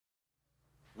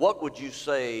What would you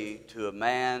say to a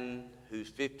man who's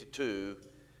 52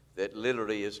 that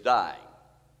literally is dying?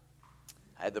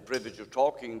 I had the privilege of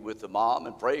talking with the mom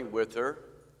and praying with her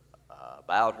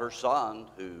about her son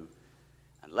who,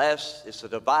 unless it's a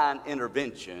divine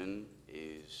intervention,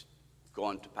 is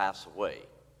going to pass away.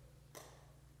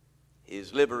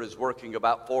 His liver is working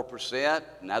about 4%,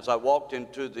 and as I walked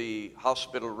into the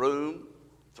hospital room,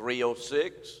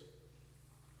 306,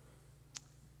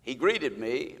 he greeted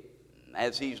me.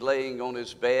 As he's laying on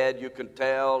his bed, you can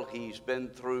tell he's been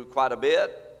through quite a bit.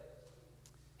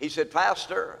 He said,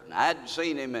 "Pastor," and I hadn't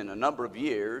seen him in a number of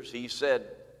years. He said,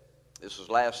 this was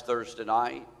last Thursday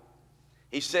night,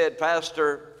 he said,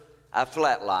 "Pastor, I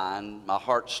flatlined, my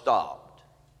heart stopped."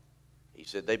 He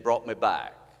said, "They brought me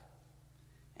back."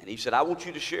 And he said, "I want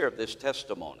you to share this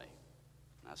testimony."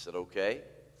 I said, "Okay."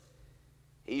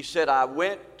 He said, "I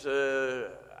went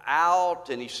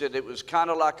out," and he said, "it was kind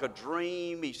of like a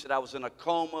dream." He said, "I was in a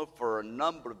coma for a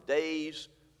number of days."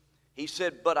 He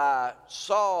said, "But I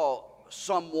saw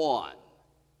someone."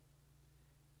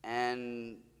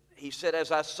 And he said,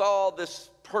 "As I saw this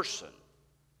person,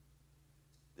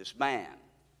 this man,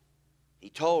 he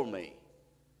told me,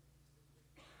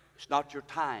 'It's not your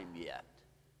time yet.'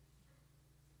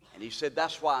 And he said,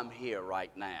 'That's why I'm here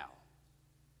right now.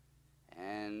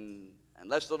 And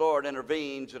unless the Lord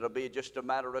intervenes, it'll be just a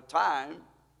matter of time.'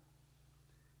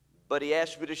 But he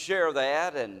asked me to share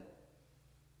that, and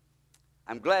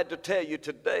I'm glad to tell you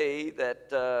today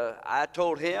that I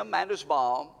told him and his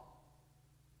mom,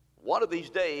 one of these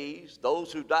days,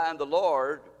 those who die in the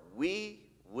Lord, we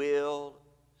will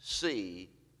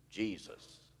see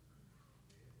Jesus.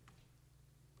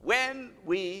 When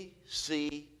we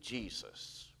see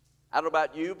Jesus. I don't know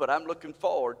about you, but I'm looking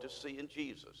forward to seeing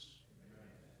Jesus.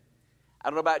 I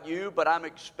don't know about you, but I'm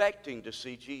expecting to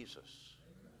see Jesus.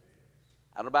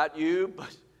 I don't know about you,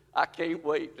 but I can't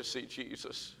wait to see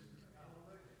Jesus.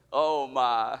 Oh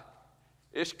my,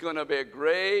 it's going to be a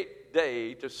great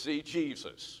day to see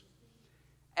Jesus.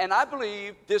 And I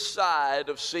believe this side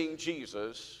of seeing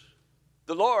Jesus,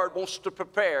 the Lord wants to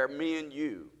prepare me and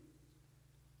you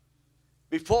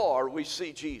before we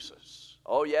see Jesus.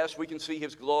 Oh yes, we can see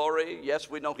his glory. Yes,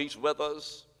 we know he's with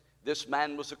us. This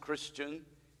man was a Christian.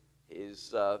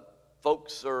 His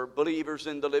folks are believers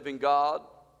in the living God,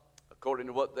 according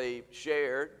to what they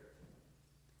shared.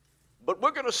 But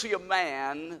we're going to see a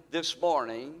man this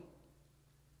morning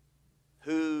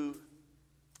who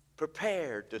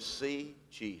prepared to see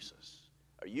Jesus.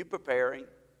 Are you preparing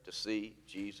to see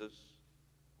Jesus?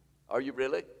 Are you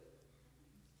really?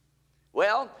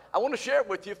 Well, I want to share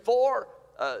with you four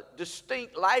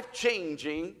distinct,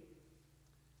 life-changing,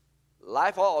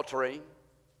 life-altering,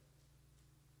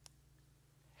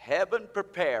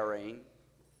 heaven-preparing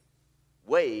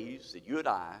ways that you and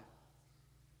I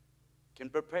can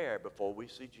prepare before we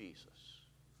see Jesus.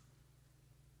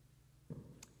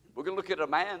 We're going to look at a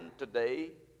man today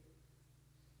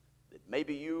that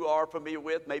maybe you are familiar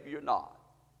with, maybe you're not.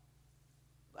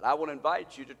 But I want to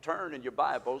invite you to turn in your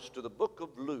Bibles to the book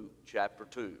of Luke, chapter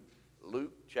 2.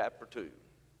 Luke, chapter 2.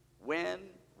 When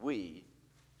we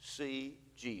see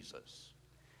Jesus.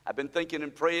 I've been thinking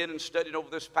and praying and studying over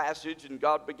this passage, and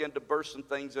God began to burst some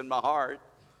things in my heart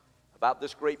about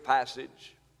this great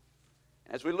passage.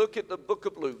 As we look at the book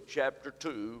of Luke, chapter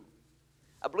 2,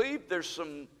 I believe there's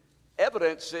some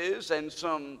evidences and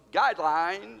some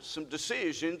guidelines, some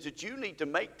decisions that you need to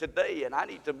make today and I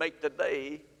need to make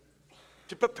today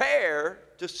to prepare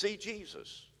to see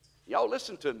Jesus. Y'all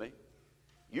listen to me.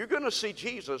 You're going to see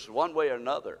Jesus one way or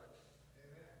another.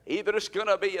 Either it's going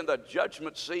to be in the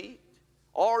judgment seat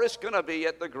or it's going to be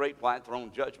at the great white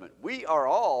throne judgment. We are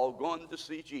all going to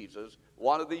see Jesus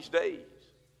one of these days.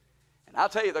 And I'll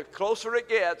tell you, the closer it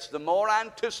gets, the more I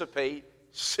anticipate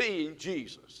seeing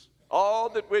Jesus. All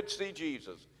that we'd see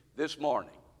Jesus this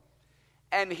morning.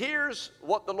 And here's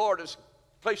what the Lord has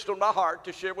placed on my heart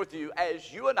to share with you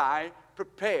as you and I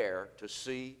prepare to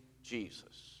see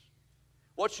Jesus.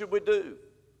 What should we do?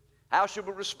 How should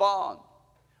we respond?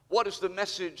 What is the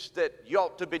message that you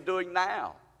ought to be doing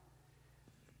now?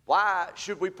 Why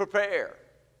should we prepare?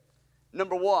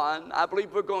 Number one, I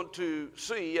believe we're going to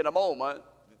see in a moment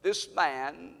this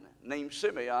man named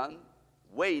Simeon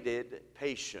waited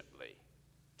patiently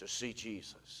to see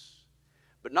Jesus.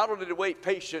 But not only to wait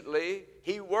patiently,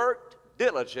 he worked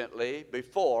diligently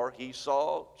before he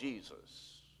saw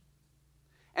Jesus.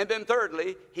 And then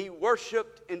thirdly, he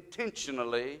worshiped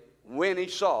intentionally when he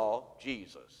saw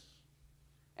Jesus.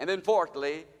 And then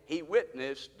fourthly, he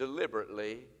witnessed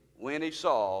deliberately when he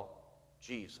saw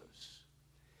Jesus.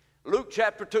 Luke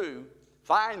chapter 2,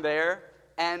 find there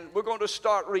and we're going to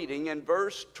start reading in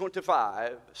verse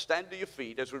 25. Stand to your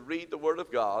feet as we read the Word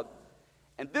of God.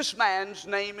 And this man's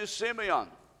name is Simeon.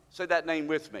 Say that name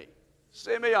with me.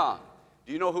 Simeon.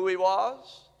 Do you know who he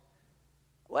was?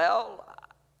 Well,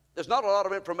 there's not a lot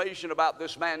of information about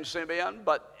this man Simeon,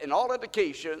 but in all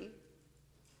indication,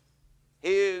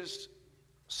 his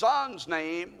son's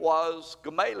name was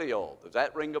Gamaliel. Does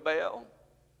that ring a bell?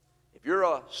 If you're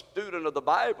a student of the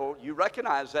Bible, you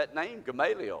recognize that name,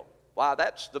 Gamaliel. Why,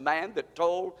 that's the man that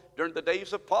told during the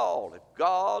days of Paul, if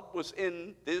God was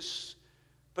in this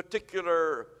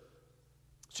particular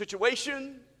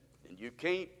situation, then you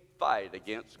can't fight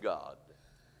against God.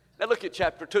 Now look at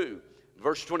chapter 2,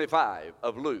 verse 25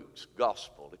 of Luke's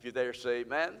gospel. If you're there, say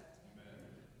amen. Amen.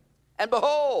 And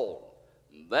behold,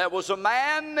 there was a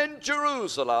man in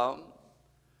Jerusalem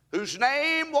whose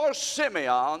name was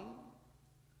Simeon.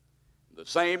 The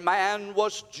same man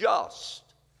was just.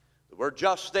 The word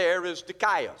just there is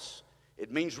dikaios.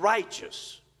 It means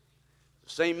righteous. The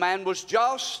same man was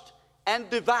just and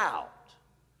devout.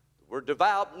 The word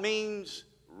devout means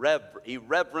he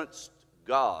reverenced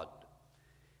God.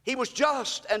 He was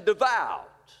just and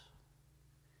devout.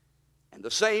 And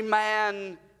the same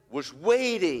man was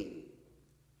waiting.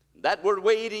 That word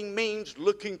waiting means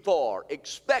looking for,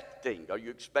 expecting. Are you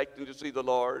expecting to see the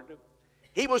Lord?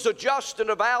 He was a just and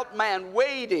devout man,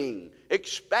 waiting,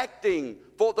 expecting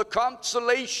for the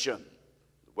consolation.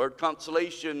 The word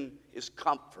consolation is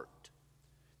comfort.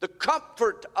 The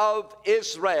comfort of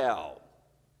Israel.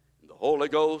 The Holy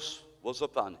Ghost was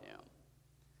upon him.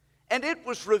 And it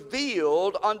was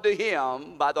revealed unto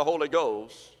him by the Holy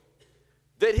Ghost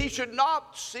that he should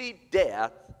not see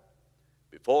death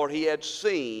before he had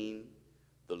seen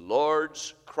the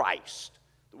Lord's Christ.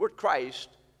 The word Christ,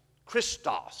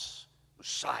 Christos,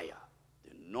 Messiah,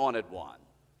 the anointed one.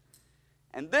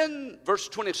 And then verse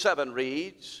 27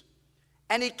 reads,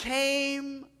 and he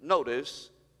came, notice,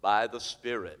 by the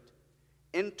Spirit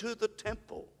into the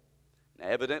temple. Now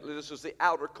evidently this is the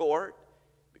outer court,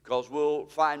 because we'll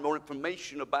find more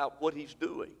information about what he's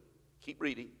doing. Keep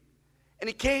reading. And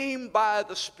he came by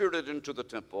the Spirit into the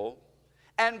temple,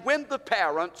 and when the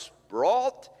parents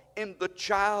brought in the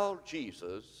child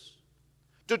Jesus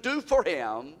to do for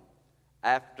him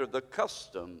after the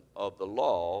custom of the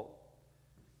law.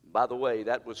 By the way,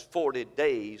 that was 40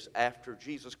 days after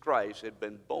Jesus Christ had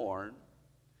been born,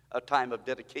 a time of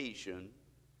dedication.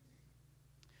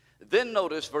 Then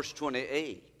notice verse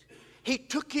 28. He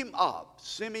took him up.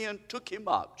 Simeon took him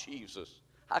up, Jesus.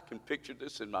 I can picture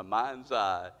this in my mind's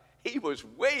eye. He was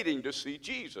waiting to see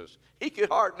Jesus. He could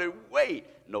hardly wait.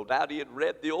 No doubt he had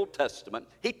read the Old Testament.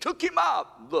 He took him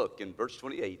up, look, in verse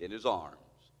 28, in his arms.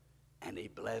 And he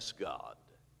blessed God.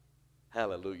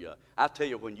 Hallelujah. I tell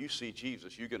you, when you see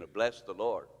Jesus, you're going to bless the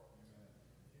Lord.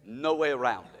 No way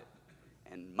around it.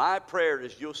 And my prayer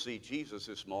is you'll see Jesus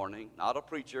this morning, not a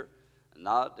preacher,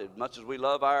 not as much as we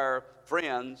love our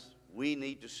friends, we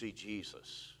need to see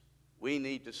Jesus. We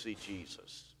need to see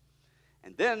Jesus.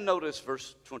 And then notice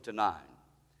verse 29.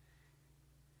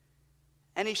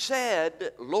 And he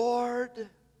said, Lord,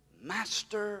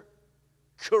 Master,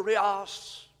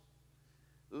 Kurios,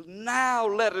 now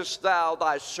lettest thou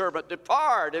thy servant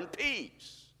depart in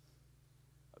peace,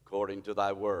 according to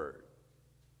thy word.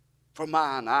 For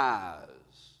mine eyes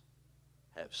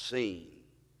have seen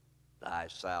thy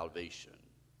salvation,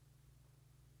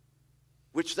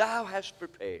 which thou hast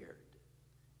prepared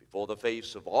before the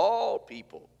face of all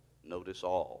people. Notice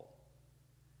all.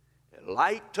 A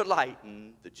light to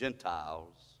lighten the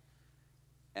Gentiles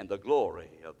and the glory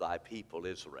of thy people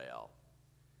Israel.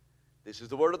 This is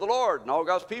the word of the Lord, and all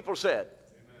God's people said,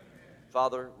 amen.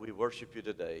 Father, we worship you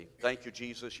today. Thank you,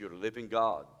 Jesus, you're a living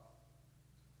God.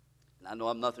 And I know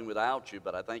I'm nothing without you,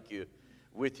 but I thank you,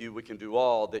 with you we can do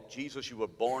all, that Jesus, you were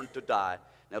born to die.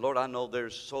 Now, Lord, I know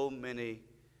there's so many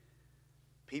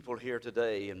people here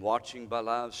today and watching by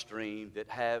live stream that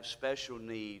have special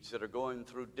needs, that are going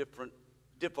through different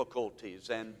difficulties,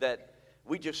 and that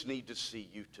we just need to see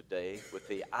you today with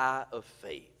the eye of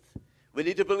faith. We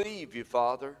need to believe you,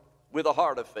 Father, with a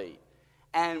heart of faith.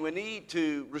 And we need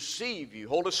to receive you,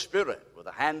 Holy Spirit, with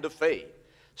a hand of faith.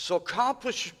 So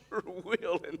accomplish your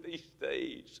will in these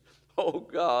days, oh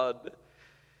God.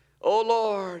 Oh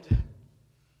Lord,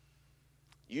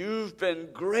 you've been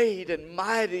great and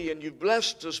mighty, and you've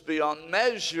blessed us beyond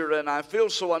measure, and I feel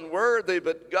so unworthy,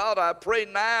 but God, I pray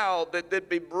now that there'd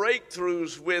be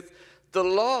breakthroughs with the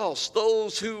lost,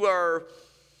 those who are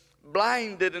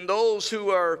blinded and those who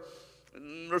are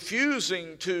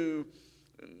refusing to,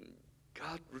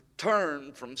 God,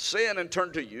 return from sin and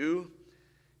turn to you.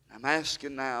 I'm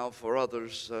asking now for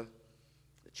others that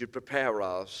that you prepare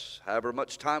us, however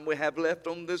much time we have left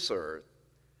on this earth,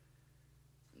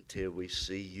 until we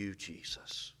see you,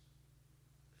 Jesus,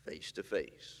 face to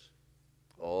face.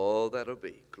 All that'll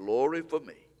be glory for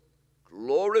me,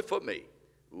 glory for me.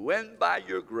 When by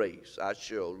your grace I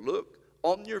shall look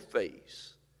on your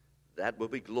face, that will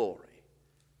be glory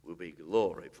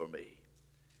for me.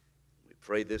 We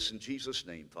pray this in Jesus'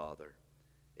 name, Father.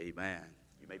 Amen.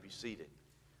 You may be seated.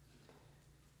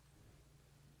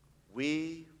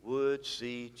 We would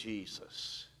see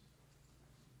Jesus.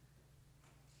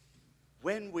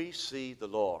 When we see the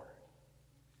Lord,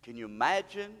 can you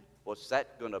imagine what's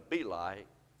that going to be like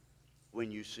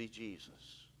when you see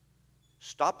Jesus?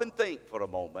 Stop and think for a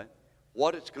moment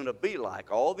what it's going to be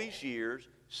like all these years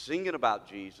singing about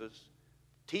Jesus,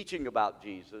 teaching about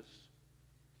Jesus,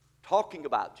 talking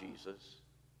about Jesus,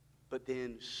 but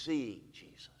then seeing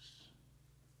Jesus.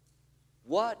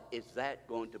 What is that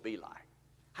going to be like?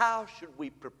 How should we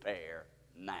prepare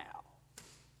now?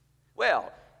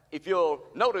 Well, if you'll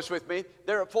notice with me,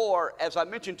 therefore, as I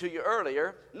mentioned to you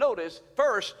earlier, notice,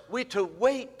 first, we to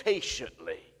wait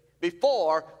patiently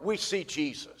before we see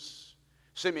Jesus.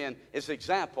 Simeon is the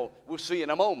example we'll see in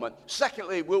a moment.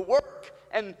 Secondly, we'll work,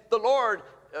 and the Lord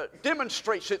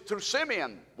demonstrates it through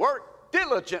Simeon. Work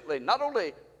diligently, not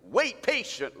only wait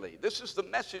patiently. This is the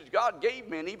message God gave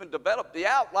me and even developed the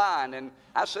outline. And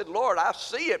I said, Lord, I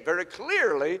see it very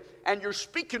clearly, and you're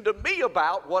speaking to me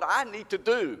about what I need to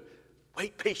do.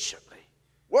 Wait patiently.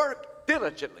 Work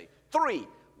diligently. 3,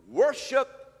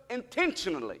 worship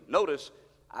intentionally. Notice,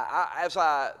 as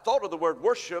I thought of the word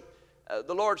worship,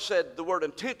 the Lord said the word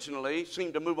intentionally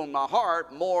seemed to move on my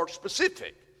heart more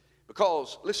specific.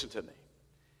 Because, listen to me,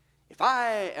 if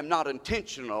I am not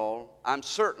intentional, I'm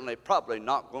certainly probably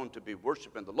not going to be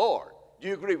worshiping the Lord. Do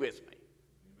you agree with me?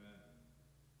 Amen.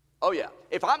 Oh yeah.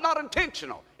 If I'm not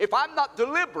intentional, if I'm not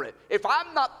deliberate, if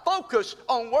I'm not focused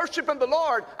on worshiping the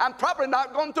Lord, I'm probably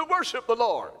not going to worship the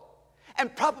Lord.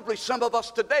 And probably some of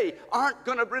us today aren't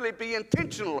going to really be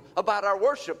intentional about our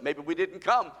worship. Maybe we didn't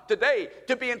come today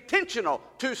to be intentional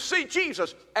to see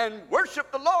Jesus and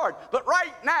worship the Lord. But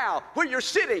right now, where you're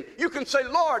sitting, you can say,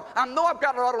 Lord, I know I've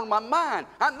got a lot on my mind.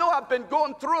 I know I've been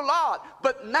going through a lot.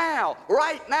 But now,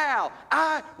 right now,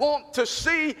 I want to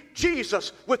see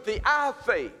Jesus with the eye of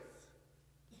faith.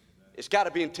 It's got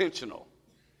to be intentional.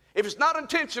 If it's not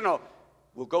intentional,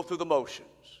 we'll go through the motions.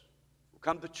 We'll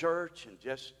come to church and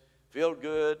just feel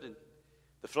good and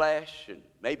the flesh and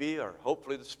maybe or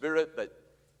hopefully the spirit, but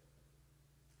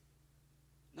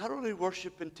not only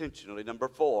worship intentionally. Number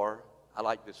 4, I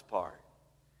like this part.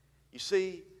 You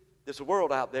see, there's a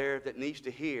world out there that needs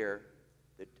to hear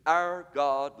that our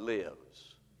God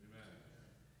lives. Amen.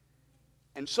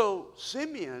 And so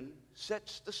Simeon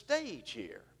sets the stage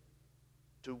here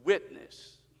to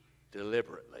witness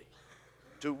deliberately.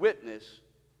 To witness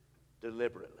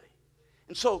deliberately.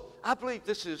 And so I believe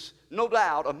this is no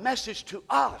doubt a message to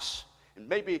us. And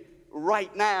maybe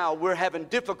right now we're having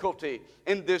difficulty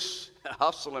in this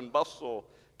hustle and bustle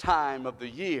time of the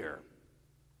year.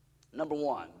 Number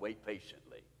 1, wait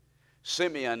patiently.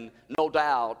 Simeon, no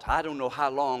doubt, I don't know how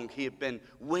long he had been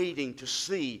waiting to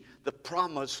see the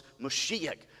promised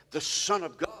Mashiach, the Son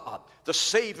of God, the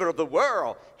Savior of the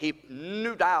world. He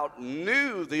no doubt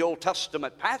knew the Old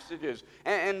Testament passages,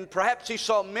 and perhaps he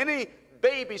saw many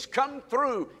babies come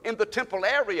through in the temple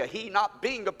area, he not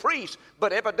being a priest,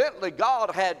 but evidently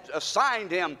God had assigned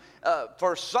him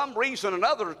for some reason or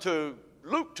another to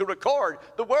Luke to record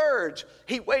the words.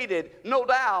 He waited, no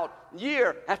doubt,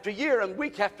 year after year and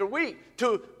week after week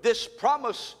to this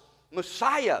promised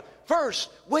Messiah. First,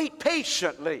 wait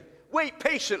patiently. Wait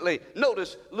patiently.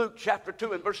 Notice Luke chapter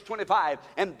 2 and verse 25.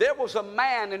 And there was a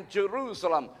man in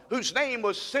Jerusalem whose name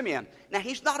was Simeon. Now,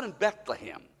 he's not in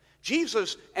Bethlehem.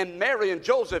 Jesus and Mary and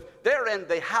Joseph, they're in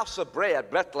the house of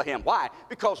bread, Bethlehem. Why?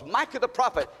 Because Micah the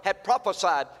prophet had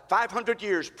prophesied 500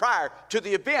 years prior to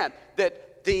the event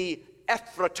that the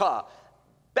Ephratah,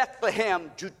 Bethlehem,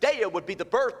 Judea would be the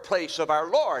birthplace of our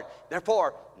Lord.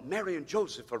 Therefore, Mary and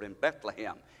Joseph are in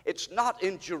Bethlehem. It's not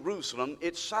in Jerusalem.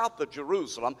 It's south of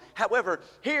Jerusalem. However,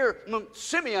 here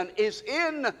Simeon is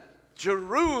in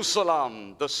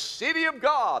Jerusalem, the city of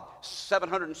God.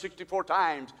 764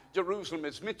 times Jerusalem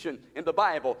is mentioned in the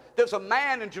Bible. There's a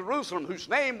man in Jerusalem whose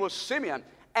name was Simeon,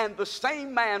 and the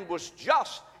same man was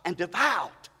just and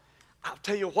devout. I'll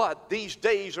tell you what, these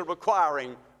days are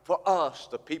requiring for us,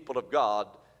 the people of God,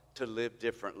 to live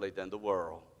differently than the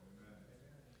world.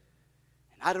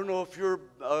 And I don't know if you're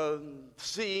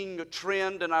seeing a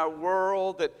trend in our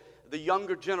world that the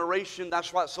younger generation,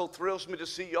 that's why it so thrills me to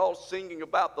see y'all singing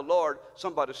about the Lord.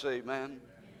 Somebody say amen.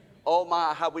 Oh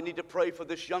my, how we need to pray for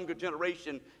this younger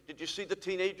generation. Did you see the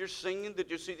teenagers singing? Did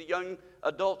you see the young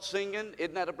adults singing?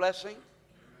 Isn't that a blessing?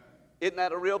 Isn't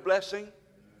that a real blessing?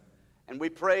 And we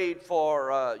prayed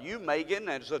for you, Megan,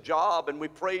 as a job, and we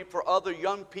prayed for other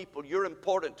young people. You're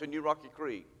important to New Rocky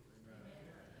Creek.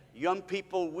 Young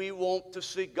people, we want to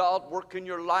see God work in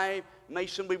your life.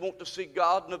 Mason, we want to see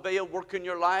God, Nevaeh, work in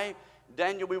your life.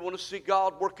 Daniel, we want to see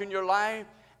God work in your life.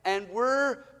 And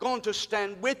we're going to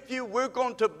stand with you. We're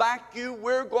going to back you.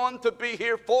 We're going to be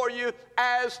here for you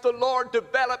as the Lord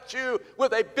develops you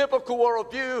with a biblical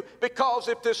worldview. Because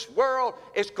if this world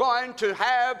is going to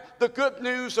have the good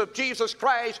news of Jesus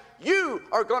Christ, you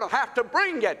are going to have to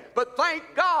bring it. But thank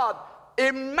God,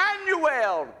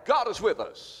 Emmanuel, God is with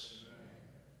us.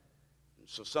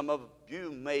 So some of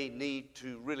you may need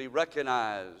to really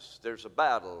recognize there's a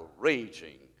battle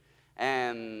raging.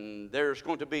 And there's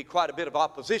going to be quite a bit of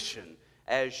opposition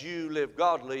as you live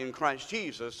godly in Christ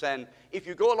Jesus. And if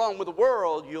you go along with the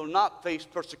world, you'll not face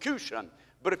persecution.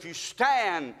 But if you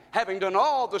stand, having done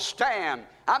all the stand,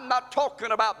 I'm not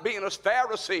talking about being a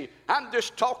Pharisee. I'm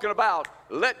just talking about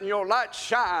letting your light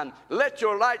shine. Let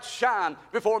your light shine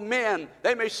before men.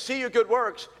 They may see your good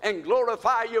works and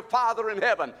glorify your Father in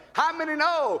heaven. How many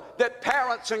know that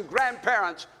parents and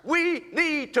grandparents, we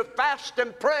need to fast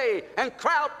and pray and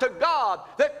cry out to God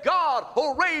that God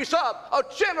will raise up a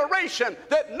generation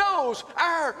that knows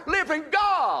our living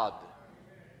God?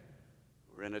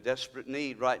 We're in a desperate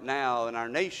need right now in our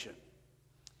nation,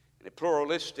 in a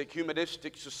pluralistic,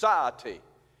 humanistic society.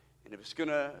 And if it's going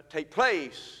to take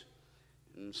place,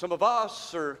 and some of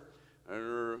us are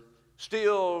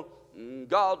still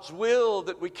God's will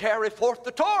that we carry forth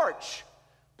the torch.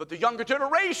 But the younger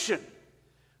generation,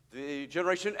 the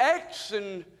Generation X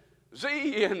and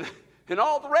Z and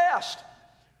all the rest,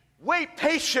 wait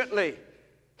patiently.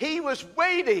 He was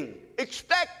waiting,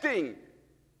 expecting,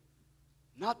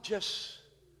 not just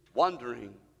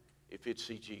wondering if he'd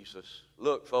see Jesus.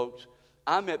 Look, folks,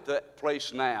 I'm at that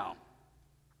place now.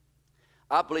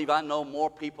 I believe I know more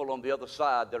people on the other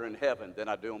side that are in heaven than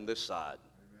I do on this side.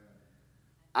 Amen.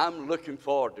 I'm looking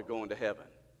forward to going to heaven.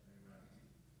 Amen.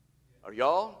 Are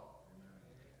y'all? Amen.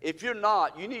 If you're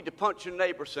not, you need to punch your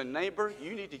neighbor and say, neighbor,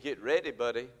 you need to get ready,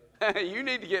 buddy. You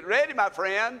need to get ready, my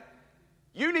friend.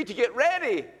 You need to get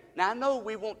ready. Now, I know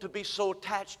we want to be so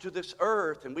attached to this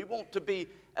earth, and we want to be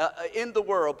in the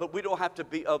world, but we don't have to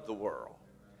be of the world.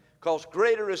 Because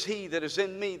greater is he that is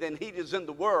in me than he that is in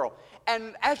the world.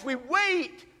 And as we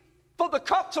wait for the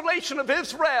consolation of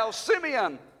Israel,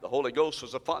 Simeon, the Holy Ghost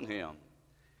was upon him.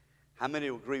 How many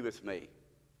will agree with me?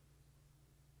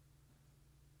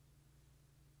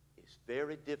 It's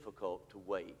very difficult to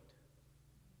wait.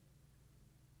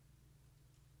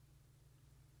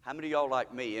 How many of y'all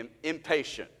like me,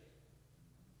 impatient?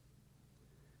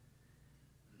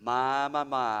 My,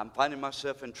 I'm finding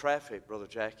myself in traffic, Brother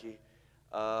Jackie,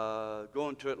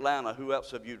 going to Atlanta. Who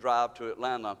else of you drive to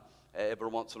Atlanta every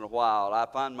once in a while? I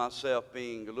find myself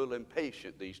being a little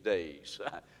impatient these days.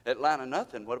 Atlanta,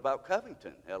 nothing. What about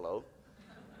Covington? Hello.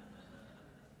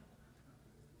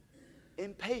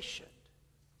 Impatient.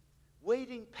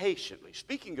 Waiting patiently.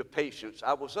 Speaking of patience,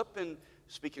 I was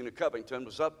speaking of Covington,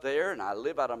 was up there, and I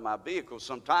live out of my vehicle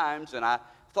sometimes, and I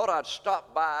thought I'd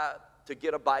stop by to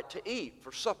get a bite to eat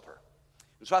for supper.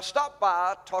 And so I stopped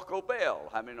by Taco Bell.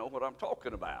 How many know what I'm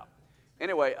talking about?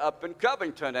 Anyway, up in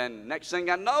Covington, and next thing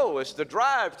I know, it's the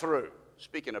drive-through.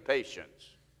 Speaking of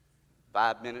patience,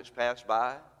 5 minutes pass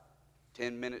by,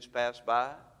 10 minutes pass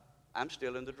by, I'm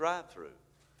still in the drive-through.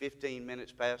 15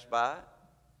 minutes pass by.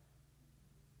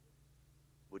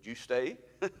 Would you stay?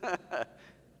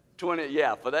 20,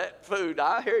 yeah, for that food,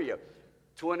 I hear you.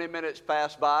 20 minutes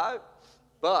pass by,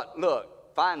 but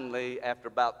look, finally, after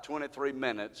about 23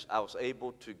 minutes, I was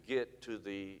able to get to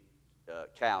the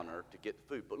counter to get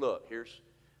the food. But look, here's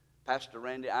Pastor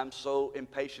Randy. I'm so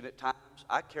impatient at times.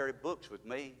 I carry books with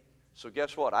me. So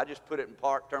guess what? I just put it in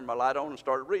park, turned my light on, and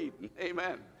started reading.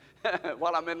 Amen.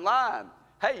 While I'm in line.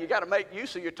 Hey, you got to make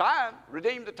use of your time.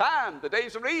 Redeem the time. The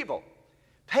days are evil.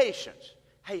 Patience.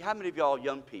 Hey, how many of y'all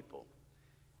young people?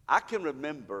 I can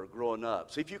remember growing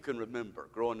up. See if you can remember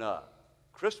growing up.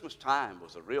 Christmas time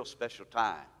was a real special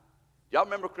time. Y'all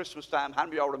remember Christmas time? How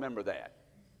many of y'all remember that?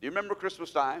 Do you remember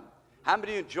Christmas time? How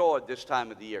many enjoyed this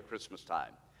time of the year, Christmas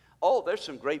time? Oh, there's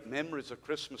some great memories of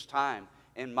Christmas time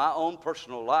in my own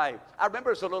personal life. I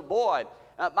remember as a little boy,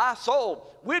 my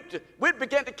soul, we'd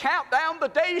begin to count down the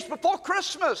days before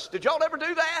Christmas. Did y'all ever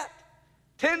do that?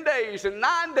 10 days and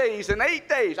 9 days and 8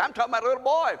 days. I'm talking about a little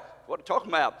boy. What are you talking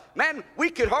about? Man, we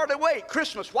could hardly wait.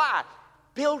 Christmas, why?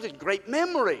 building great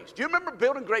memories. Do you remember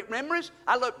building great memories?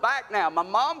 I look back now. My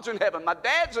mom's in heaven. My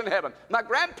dad's in heaven. My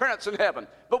grandparents in heaven.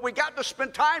 But we got to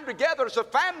spend time together as a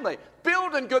family,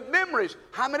 building good memories.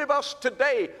 How many of us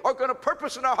today are going to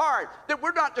purpose in our heart that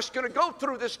we're not just going to go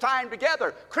through this time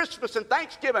together, Christmas and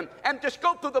Thanksgiving, and just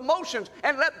go through the motions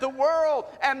and let the world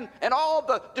and all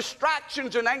the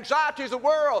distractions and anxieties of the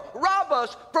world rob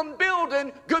us from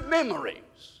building good memories?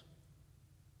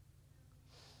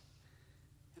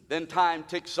 Then time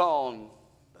ticks on.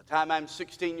 By the time I'm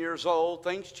 16 years old,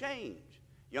 things change.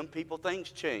 Young people,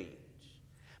 things change.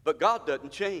 But God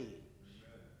doesn't change.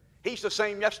 He's the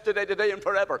same yesterday, today, and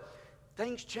forever.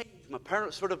 Things change. My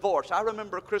parents were divorced. I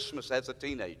remember a Christmas as a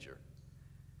teenager,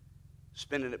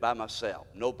 spending it by myself.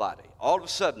 Nobody. All of a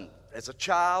sudden, as a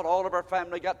child, all of our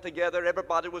family got together.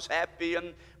 Everybody was happy,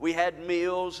 and we had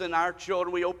meals, and our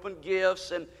children, we opened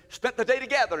gifts, and spent the day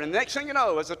together. And the next thing you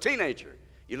know, as a teenager,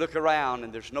 you look around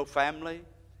and there's no family,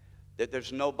 that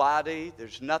there's nobody,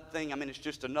 there's nothing. I mean, it's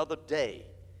just another day.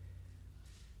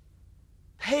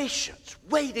 Patience,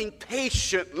 waiting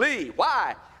patiently.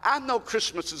 Why? I know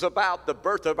Christmas is about the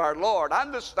birth of our Lord. I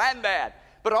understand that.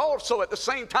 But also at the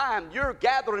same time, you're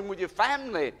gathering with your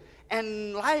family,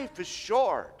 and life is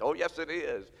short. Oh, yes, it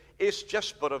is. It's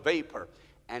just but a vapor.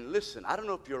 And listen, I don't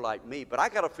know if you're like me, but I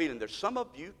got a feeling there's some of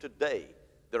you today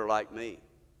that are like me.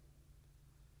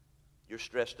 You're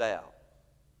stressed out.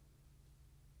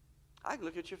 I can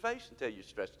look at your face and tell you're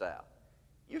stressed out.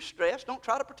 You're stressed. Don't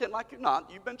try to pretend like you're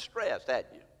not. You've been stressed,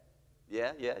 haven't you?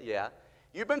 Yeah.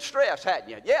 You've been stressed, hadn't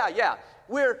you? Yeah.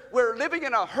 We're living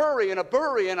in a hurry, in a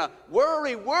burry, in a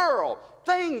worry world.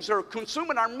 Things are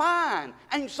consuming our mind.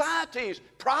 Anxieties,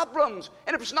 problems.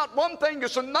 And if it's not one thing,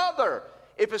 it's another.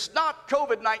 If it's not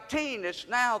COVID-19, it's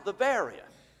now the variant.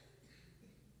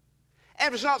 And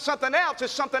if it's not something else,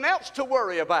 it's something else to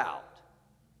worry about.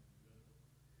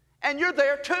 And you're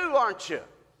there too, aren't you?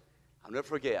 I'll never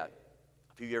forget,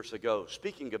 a few years ago,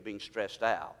 speaking of being stressed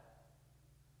out,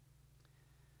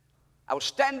 I was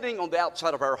standing on the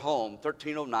outside of our home,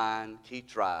 1309 Keith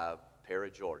Drive, Perry,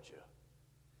 Georgia.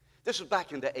 This was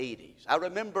back in the 80s. I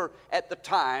remember at the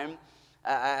time,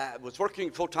 I was working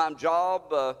a full-time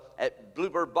job at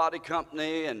Bluebird Body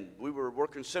Company, and we were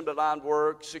working assembly line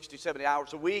work 60, 70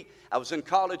 hours a week. I was in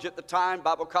college at the time,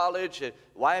 Bible college, a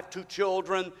wife, 2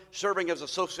 children, serving as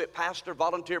associate pastor,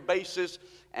 volunteer basis,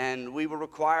 and we were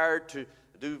required to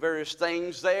do various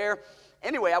things there.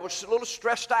 Anyway, I was a little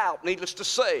stressed out, needless to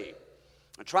say,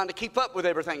 and trying to keep up with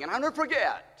everything. And I'll never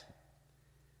forget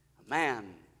a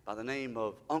man by the name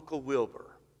of Uncle Wilbur.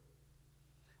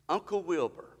 Uncle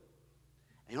Wilbur.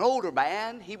 An older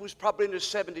man, he was probably in his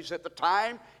 70s at the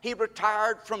time. He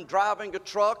retired from driving a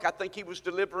truck. I think he was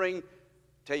delivering,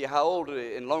 tell you how old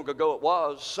and long ago it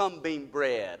was, Sunbeam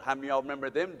bread. How many of y'all remember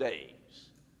them days?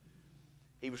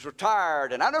 He was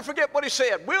retired, and I'll never forget what he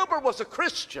said. Wilbur was a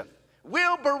Christian.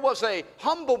 Wilbur was a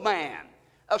humble man,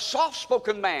 a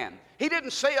soft-spoken man. He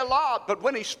didn't say a lot, but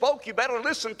when he spoke, you better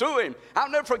listen to him. I'll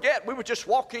never forget, we were just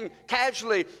walking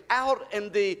casually out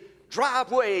in the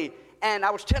driveway, and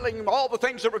I was telling him all the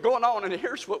things that were going on, and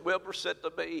here's what Wilbur said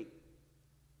to me.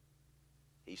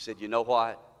 He said, you know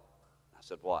what? I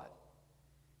said, what?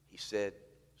 He said,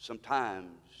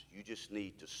 sometimes you just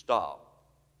need to stop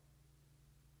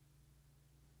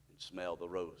and smell the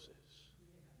roses.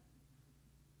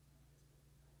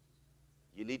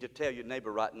 You need to tell your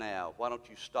neighbor right now, why don't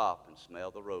you stop and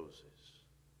smell the roses?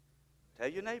 Tell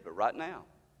your neighbor right now,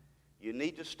 you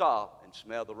need to stop and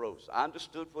smell the roses. I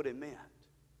understood what it meant.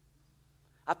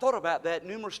 I thought about that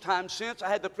numerous times since. I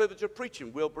had the privilege of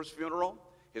preaching Wilbur's funeral,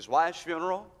 his wife's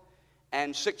funeral,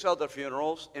 and 6 other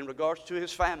funerals in regards to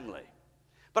his family.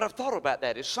 But I've thought about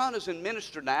that. His son is in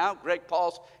ministry now. Greg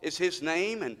Pauls is his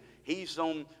name, and he's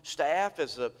on staff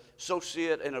as an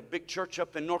associate in a big church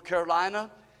up in North Carolina.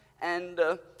 And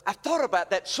I've thought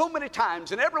about that so many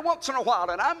times, and every once in a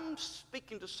while, and I'm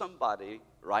speaking to somebody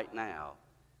right now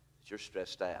that you're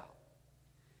stressed out.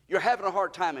 You're having a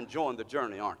hard time enjoying the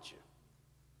journey, aren't you?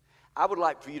 I would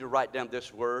like for you to write down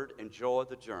this word, enjoy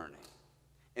the journey.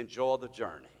 Enjoy the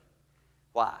journey.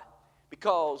 Why?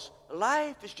 Because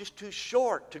life is just too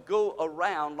short to go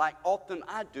around like often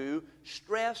I do,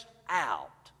 stressed out.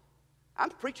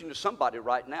 I'm preaching to somebody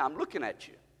right now. I'm looking at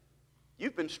you.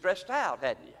 You've been stressed out,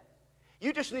 hadn't you?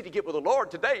 You just need to get with the Lord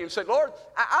today and say, Lord,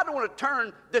 I don't want to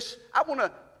turn this, I don't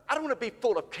want to be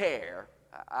full of care.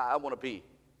 I want to be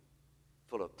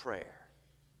full of prayer.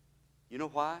 You know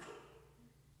why?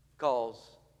 Because,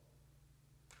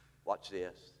 watch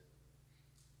this,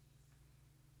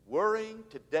 worrying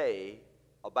today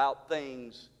about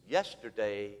things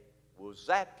yesterday will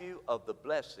zap you of the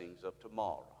blessings of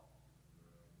tomorrow.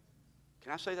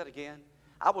 Can I say that again?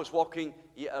 I was walking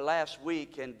last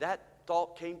week, and that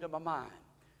thought came to my mind.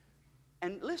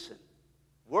 And listen,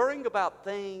 worrying about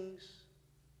things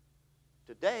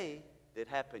today that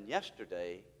happened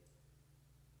yesterday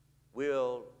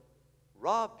will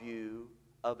rob you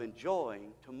of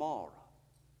enjoying tomorrow.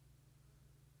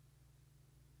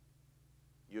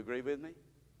 You agree with me?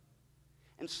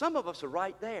 And some of us are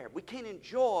right there. We can't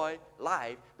enjoy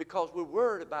life because we're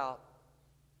worried about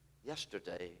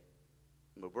yesterday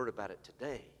and we're worried about it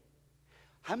today.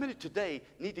 How many today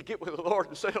need to get with the Lord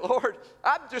and say, Lord,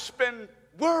 I've just been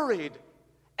worried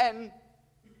and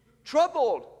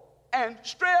troubled and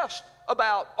stressed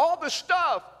about all this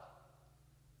stuff,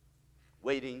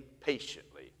 waiting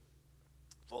patiently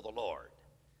for the Lord.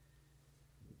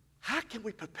 How can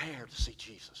we prepare to see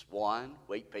Jesus? One,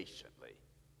 wait patiently.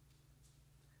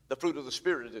 The fruit of the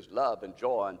Spirit is love and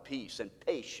joy and peace and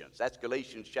patience. That's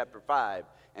Galatians chapter 5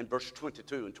 and verse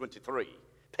 22 and 23.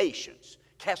 Patience.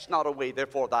 Cast not away,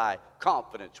 therefore, thy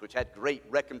confidence, which had great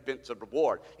recompense of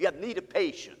reward. You have need of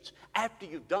patience. After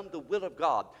you've done the will of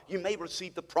God, you may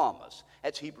receive the promise.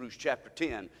 That's Hebrews chapter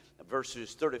 10,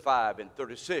 verses 35 and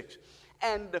 36.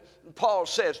 And Paul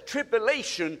says,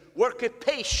 tribulation worketh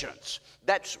patience.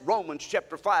 That's Romans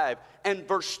chapter 5 and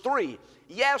verse 3.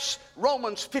 Yes,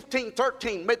 Romans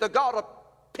 15:13. May the God of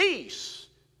peace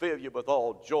fill you with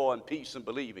all joy and peace in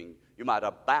believing. You might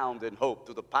abound in hope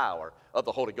through the power of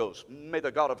the Holy Ghost. May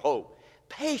the God of hope.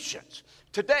 Patience.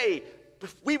 Today,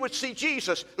 if we would see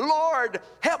Jesus, Lord,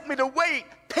 help me to wait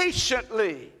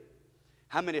patiently.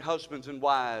 How many husbands and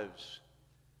wives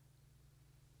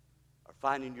are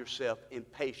finding yourself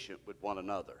impatient with one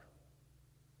another?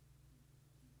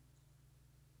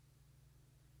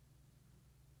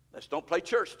 Let's don't play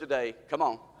church today. Come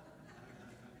on.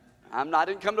 I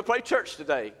didn't come to play church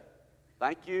today.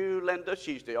 Thank you, Linda.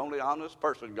 She's the only honest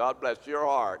person. God bless your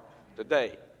heart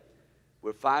today.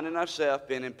 We're finding ourselves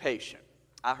being impatient.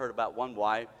 I heard about one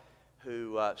wife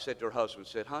who said to her husband,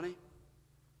 said, honey,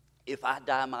 if I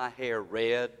dye my hair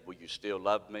red, will you still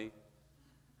love me?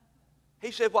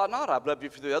 He said, why not? I've loved you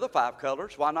for the other 5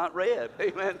 colors. Why not red?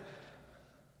 Amen.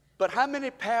 But how many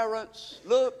parents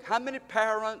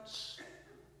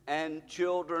and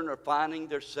children are finding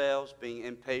themselves being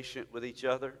impatient with each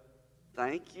other?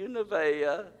 Thank you,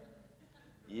 Nevaeh.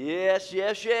 Yes,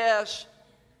 yes, yes.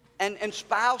 And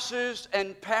spouses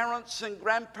and parents and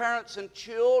grandparents and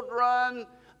children.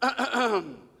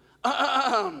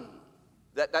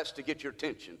 That's to get your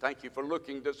attention. Thank you for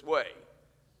looking this way.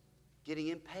 Getting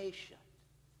impatient.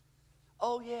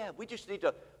 Oh, yeah, we just need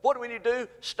to, what do we need to do?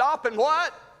 Stop and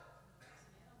what?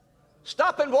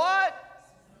 Stop and what?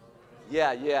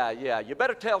 Yeah. You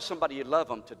better tell somebody you love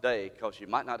them today because you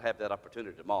might not have that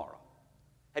opportunity tomorrow.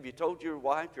 Have you told your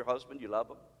wife, your husband, you love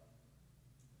them?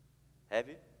 Have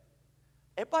you?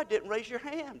 Everybody didn't raise your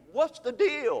hand. What's the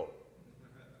deal?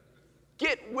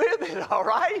 Get with it, all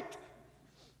right?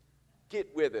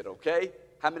 Get with it, okay?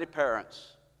 How many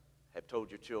parents have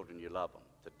told your children you love them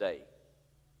today?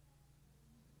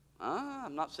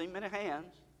 I'm not seeing many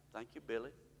hands. Thank you,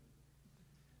 Billy.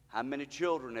 How many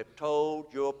children have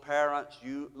told your parents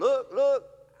you, look,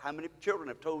 how many children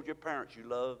have told your parents you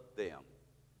love them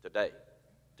today?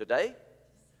 Today?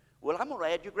 Well, I'm going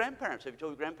to add your grandparents. Have you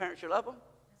told your grandparents you love them?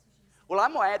 Well,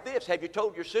 I'm going to add this. Have you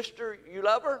told your sister you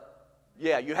love her?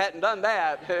 Yeah, you hadn't done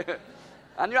that.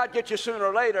 I knew I'd get you sooner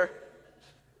or later.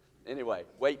 Anyway,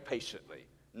 wait patiently.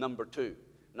 Number 2,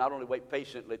 not only wait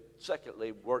patiently,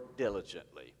 secondly, work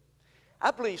diligently.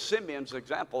 I believe Simeon's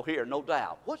example here, no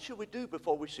doubt. What should we do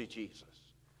before we see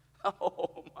Jesus?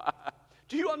 Oh, my.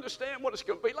 Do you understand what it's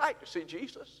going to be like to see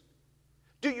Jesus?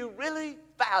 Do you really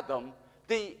fathom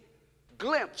the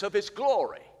glimpse of his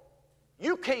glory?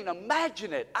 You can't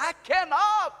imagine it. I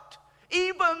cannot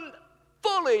even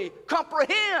fully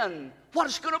comprehend what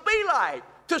it's going to be like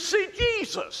to see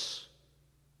Jesus.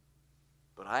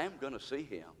 But I am going to see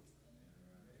him.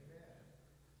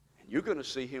 And you're going to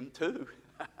see him too.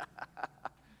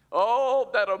 Oh,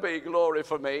 that'll be glory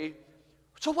for me.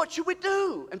 So what should we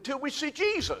do until we see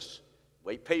Jesus?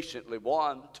 Wait patiently.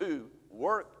 1, 2,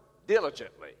 work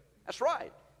diligently. That's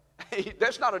right.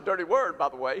 That's not a dirty word, by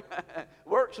the way.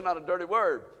 Work's not a dirty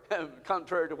word,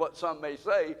 contrary to what some may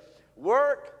say.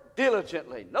 Work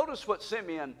diligently. Notice what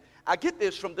Simeon, I get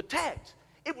this from the text.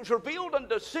 It was revealed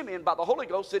unto Simeon by the Holy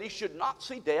Ghost that he should not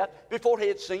see death before he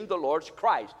had seen the Lord's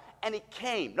Christ. And he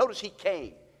came. Notice he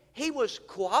came. He was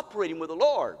cooperating with the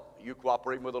Lord. Are you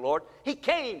cooperating with the Lord? He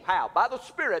came, how? By the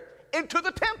Spirit, into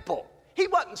the temple. He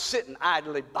wasn't sitting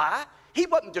idly by. He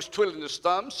wasn't just twiddling his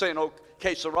thumbs saying, oh,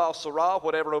 Que sera, sera,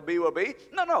 whatever will be, will be.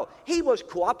 No. He was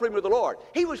cooperating with the Lord.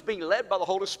 He was being led by the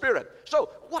Holy Spirit. So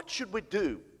what should we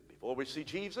do before we see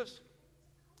Jesus?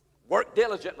 Work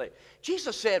diligently.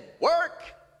 Jesus said, work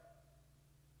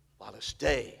while it's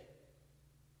day.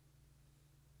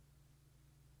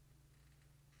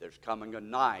 There's coming a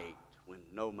night when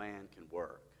no man can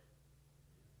work.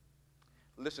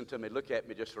 Listen to me. Look at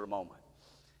me just for a moment.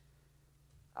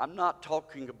 I'm not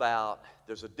talking about,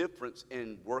 there's a difference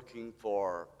in working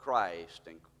for Christ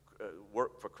and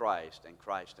work for Christ and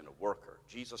Christ in a worker.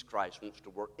 Jesus Christ wants to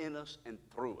work in us and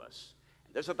through us.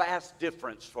 And there's a vast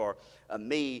difference for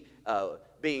me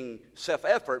being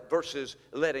self-effort versus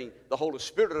letting the Holy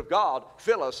Spirit of God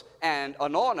fill us and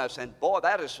anoint us. And boy,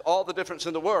 that is all the difference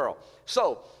in the world.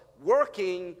 So,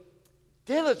 working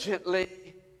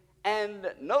diligently, and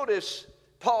notice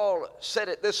Paul said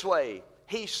it this way.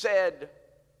 He said,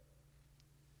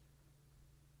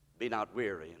 be not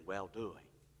weary in well-doing.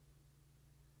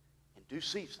 In due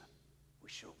season, we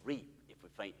shall reap if we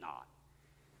faint not.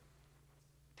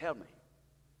 Tell me,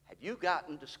 have you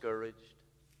gotten discouraged?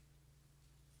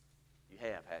 You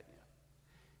have, haven't you?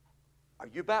 Are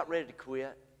you about ready to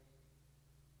quit?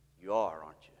 You are,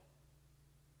 aren't you?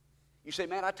 You say,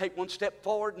 man, I take one step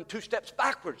forward and 2 steps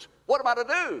backwards. What am I to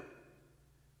do?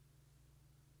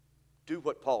 Do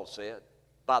what Paul said,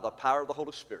 by the power of the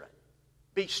Holy Spirit.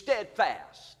 Be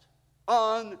steadfast,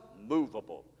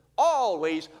 unmovable,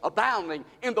 always abounding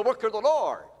in the work of the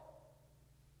Lord.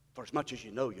 For as much as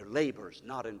you know your labor is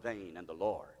not in vain in the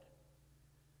Lord.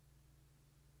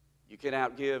 You can't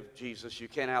outgive Jesus. You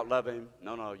can't outlove him.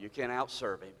 No, you can't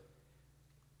outserve him.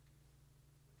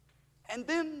 And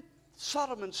then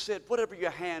Solomon said, whatever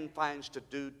your hand finds to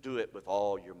do, do it with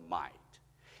all your might.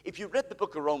 If you read the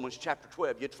book of Romans chapter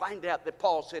 12, you'd find out that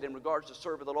Paul said in regards to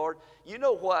serving the Lord, you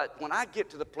know what, when I get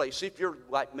to the place, if you're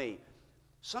like me,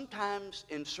 sometimes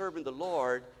in serving the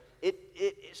Lord,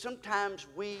 sometimes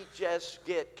we just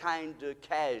get kind of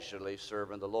casually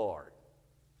serving the Lord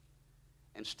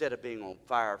instead of being on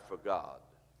fire for God.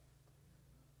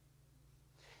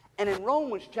 And in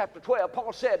Romans chapter 12,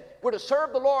 Paul said, we're to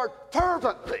serve the Lord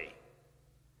fervently.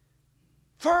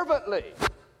 Fervently.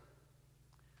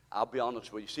 I'll be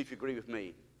honest with you. See if you agree with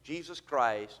me. Jesus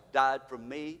Christ died for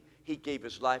me. He gave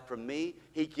his life for me.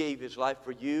 He gave his life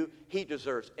for you. He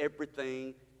deserves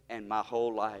everything and my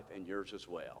whole life and yours as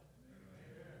well.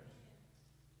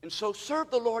 And so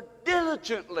serve the Lord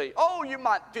diligently. Oh, you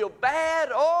might feel bad.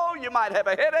 Oh, you might have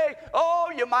a headache. Oh,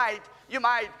 you might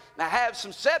have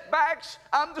some setbacks.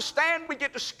 Understand we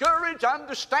get discouraged.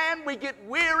 Understand we get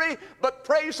weary. But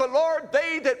praise the Lord,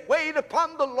 they that wait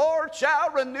upon the Lord shall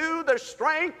renew their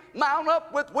strength, mount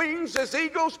up with wings as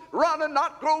eagles, run and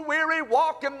not grow weary,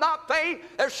 walk and not faint.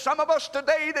 There's some of us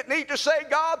today that need to say,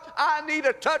 God, I need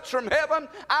a touch from heaven.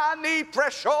 I need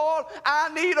fresh oil.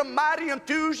 I need a mighty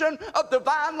infusion of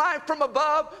divine life from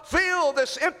above. Fill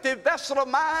this empty vessel of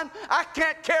mine. I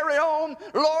can't carry on.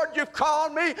 Lord, you've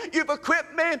called me. You've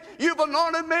equipped me. You've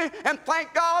anointed me. And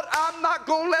thank God I'm not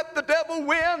going to let the devil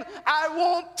win. I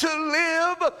want to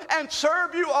live and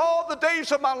serve you all the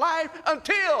days of my life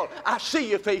until I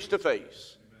see you face to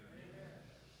face.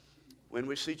 When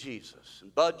we see Jesus.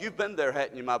 And Bud, you've been there,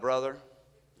 hadn't you, my brother?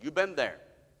 You've been there.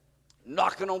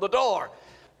 Knocking on the door.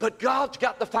 But God's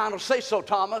got the final say-so,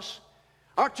 Thomas.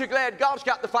 Aren't you glad God's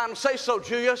got the final say-so,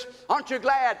 Julius? Aren't you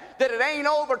glad that it ain't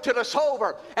over till it's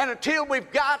over? And until we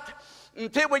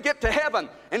get to heaven,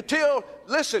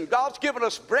 listen, God's given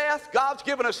us breath, God's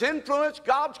given us influence,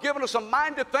 God's given us a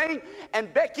mind to think.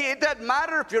 And Becky, it doesn't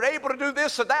matter if you're able to do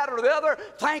this or that or the other.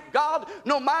 Thank God,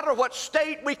 no matter what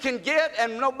state we can get,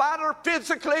 and no matter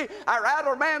physically our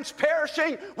outer man's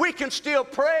perishing, we can still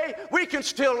pray, we can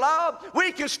still love,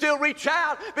 we can still reach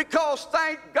out, because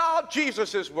thank God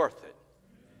Jesus is worth it.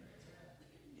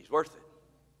 He's worth it.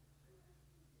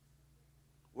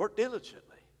 Work diligently.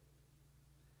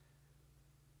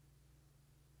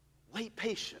 Wait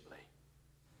patiently.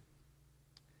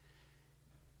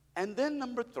 And then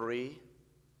number 3,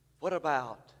 what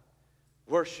about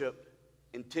worship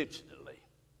intentionally?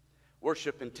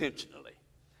 Worship intentionally.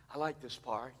 I like this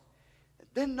part. And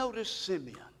then notice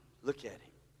Simeon. Look at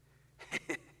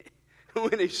him.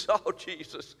 When he saw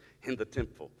Jesus in the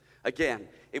temple. Again,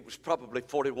 it was probably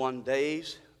 41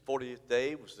 days. 40th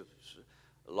day was the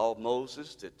law of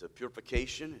Moses, the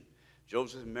purification. And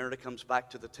Joseph and Mary comes back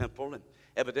to the temple, and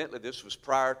evidently this was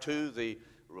prior to the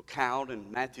recount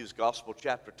in Matthew's Gospel,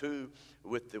 chapter 2,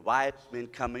 with the wise men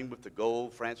coming with the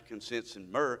gold, frankincense, and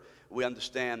myrrh. We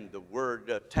understand the word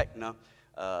tekna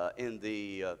in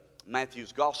the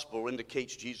Matthew's Gospel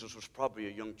indicates Jesus was probably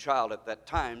a young child at that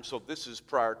time, so this is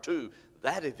prior to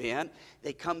that event,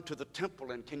 they come to the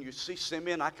temple, and can you see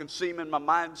Simeon? I can see him in my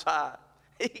mind's eye.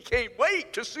 He can't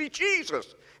wait to see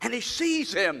Jesus, and he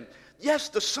sees him. Yes,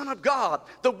 the Son of God,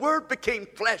 the Word became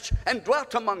flesh and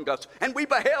dwelt among us, and we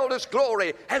beheld His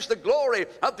glory as the glory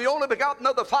of the only begotten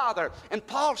of the Father. And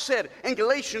Paul said in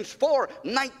Galatians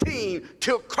 4:19,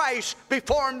 till Christ be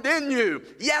formed in you.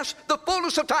 Yes, the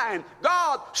fullness of time,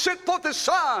 God sent forth His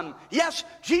Son. Yes,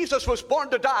 Jesus was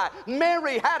born to die.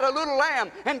 Mary had a little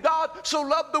lamb, and God so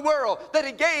loved the world that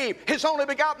He gave His only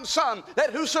begotten Son,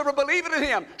 that whosoever believeth in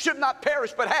Him should not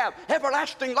perish but have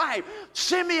everlasting life.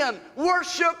 Simeon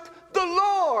worshiped the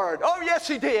Lord. Oh, yes,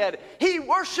 he did. He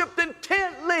worshiped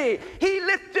intently. He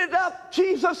lifted up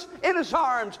Jesus in his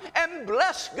arms and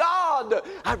blessed God.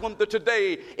 I wonder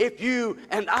today if you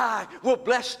and I will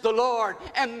bless the Lord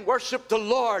and worship the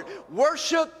Lord.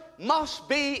 Worship must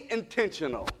be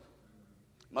intentional.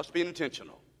 Must be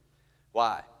intentional.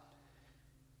 Why?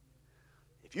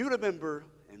 If you remember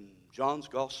in John's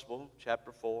Gospel,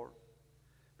 chapter 4,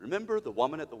 remember the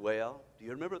woman at the well? Do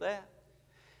you remember that?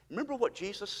 Remember what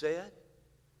Jesus said?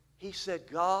 He said,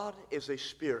 God is a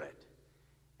spirit,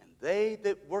 and they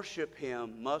that worship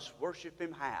Him must worship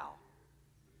Him how?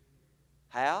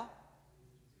 How?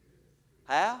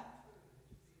 How?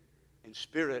 In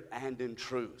spirit and in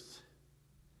truth.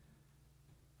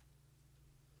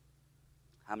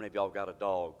 How many of y'all got a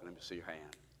dog? Let me see your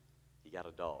hand. You got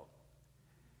a dog.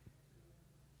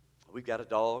 We've got a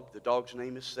dog. The dog's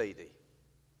name is Sadie.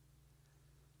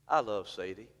 I love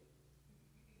Sadie.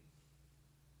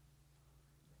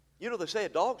 You know, they say a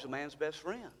dog's a man's best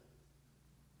friend.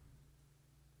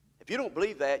 If you don't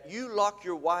believe that, you lock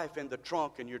your wife in the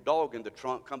trunk and your dog in the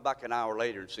trunk, come back an hour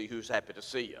later and see who's happy to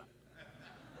see you.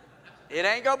 It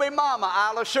ain't going to be Mama,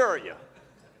 I'll assure you.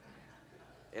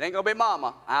 It ain't going to be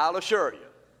Mama, I'll assure you.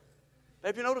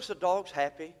 Have you noticed the dog's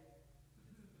happy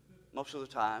most of the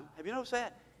time? Have you noticed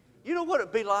that? You know what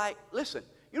it'd be like? Listen,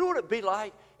 you know what it'd be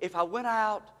like if I went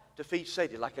out to feed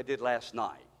Sadie like I did last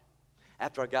night?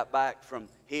 After I got back from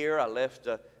here, I left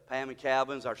Pam and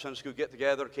Calvin's, our Sunday school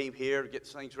get-together, came here to get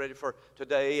things ready for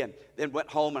today, and then went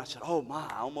home, and I said, oh, my,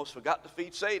 I almost forgot to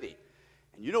feed Sadie.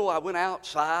 And you know, I went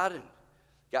outside and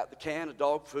got the can of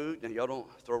dog food. Now, y'all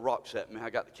don't throw rocks at me.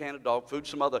 I got the can of dog food,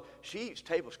 some other. She eats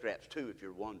table scraps, too, if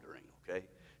you're wondering, okay?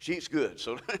 She eats good.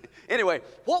 So anyway,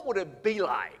 what would it be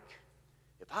like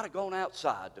if I'd have gone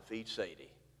outside to feed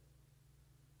Sadie?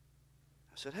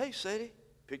 I said, hey, Sadie,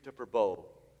 picked up her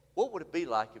bowl. What would it be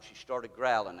like if she started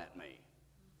growling at me?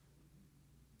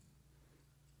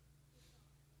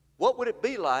 What would it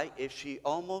be like if she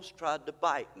almost tried to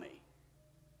bite me?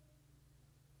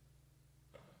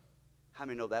 How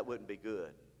many know that wouldn't be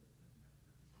good?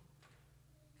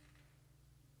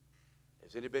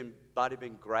 Has anybody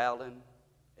been growling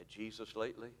at Jesus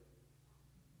lately?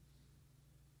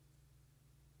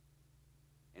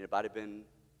 Anybody been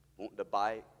wanting to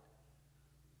bite?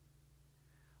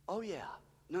 Oh, yeah.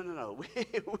 No.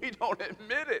 We don't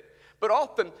admit it. But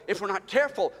often, if we're not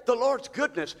careful, the Lord's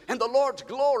goodness and the Lord's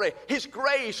glory, His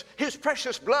grace, His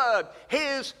precious blood,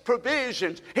 His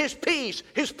provisions, His peace,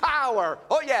 His power,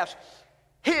 oh yes,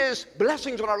 His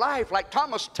blessings on our life, like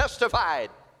Thomas testified.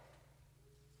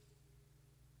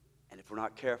 And if we're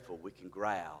not careful, we can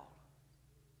growl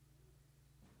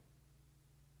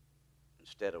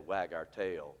instead of wag our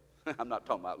tail. I'm not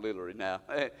talking about literally now.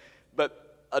 But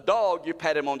a dog, you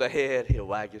pat him on the head, he'll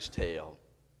wag his tail.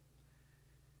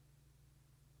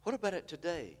 What about it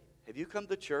today? Have you come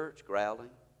to church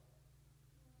growling?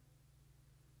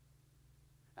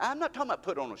 I'm not talking about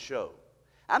put on a show.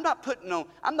 I'm not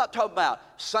talking about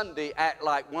Sunday act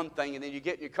like one thing and then you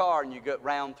get in your car and you get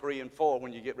round 3 and 4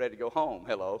 when you get ready to go home.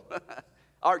 Hello.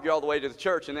 Argue all the way to the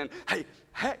church and then, hey,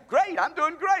 great, I'm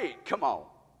doing great. Come on.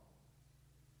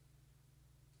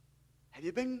 Have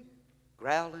you been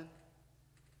growling?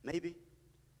 Maybe.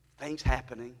 Things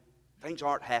happening. Things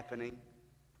aren't happening.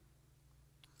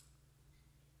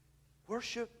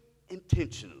 Worship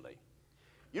intentionally.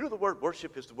 You know the word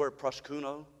worship is the word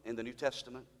proskuno in the New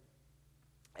Testament?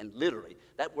 And literally,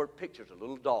 that word pictures a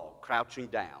little dog crouching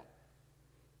down,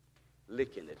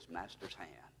 licking its master's hand.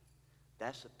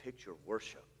 That's a picture of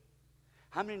worship.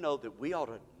 How many know that we ought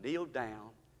to kneel down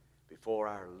before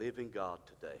our living God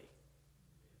today?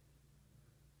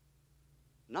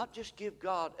 Not just give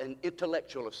God an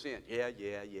intellectual assent. Yeah.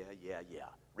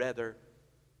 Rather,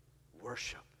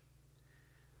 worship.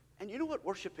 And you know what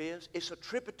worship is? It's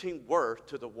attributing worth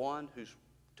to the one who's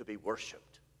to be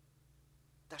worshiped.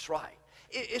 That's right.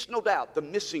 It's no doubt the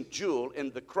missing jewel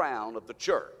in the crown of the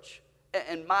church,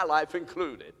 and my life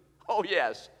included. Oh,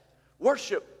 yes.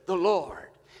 Worship the Lord.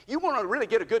 You want to really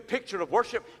get a good picture of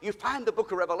worship? You find the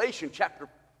book of Revelation, chapter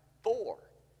 4.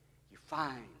 You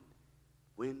find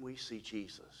when we see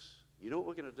Jesus. You know what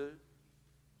we're going to do?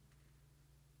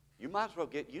 You might as well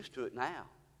get used to it now.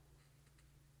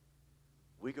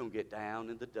 We're going to get down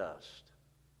in the dust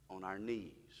on our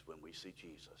knees when we see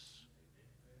Jesus.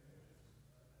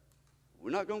 We're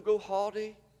not going to go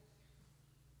haughty,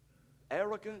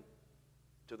 arrogant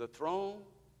to the throne.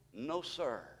 No,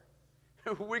 sir.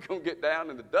 We're going to get down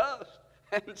in the dust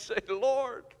and say,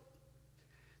 Lord,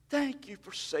 thank you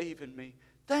for saving me.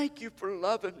 Thank you for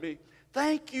loving me.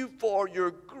 Thank you for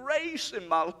your grace in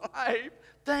my life.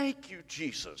 Thank you,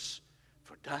 Jesus,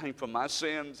 for dying for my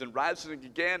sins and rising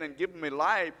again and giving me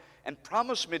life and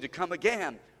promised me to come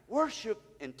again. Worship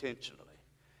intentionally.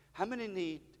 How many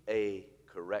need a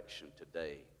correction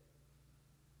today?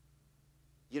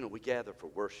 You know, we gather for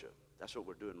worship. That's what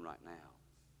we're doing right now.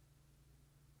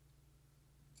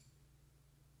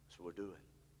 That's what we're doing.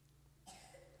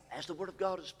 As the Word of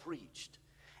God is preached,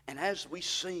 and as we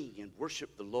sing and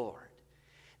worship the Lord,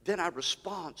 then our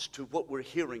response to what we're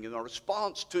hearing and our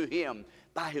response to Him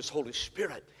by His Holy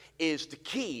Spirit is the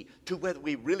key to whether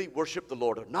we really worship the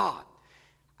Lord or not.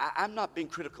 I'm not being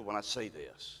critical when I say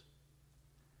this,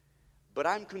 but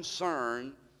I'm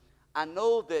concerned. I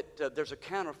know that there's a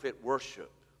counterfeit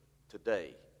worship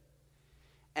today,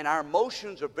 and our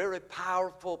emotions are a very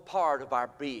powerful part of our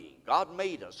being. God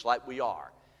made us like we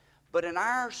are, but in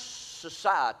our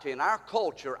society, in our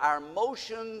culture, our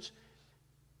emotions,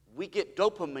 we get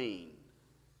dopamine.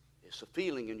 It's a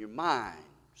feeling in your mind,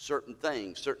 certain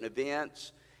things, certain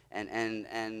events,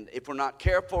 and if we're not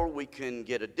careful, we can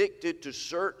get addicted to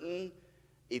certain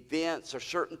events or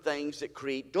certain things that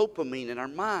create dopamine in our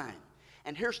mind.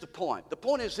 And here's the point. The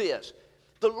point is this.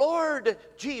 The Lord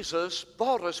Jesus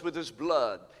bought us with His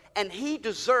blood, and He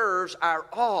deserves our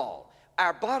all.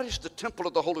 Our body's the temple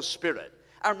of the Holy Spirit.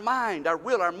 Our mind, our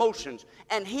will, our emotions,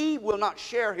 and He will not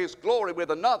share His glory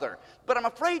with another. But I'm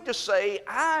afraid to say,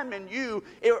 I'm in you,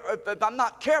 if I'm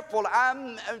not careful,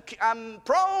 I'm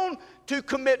prone to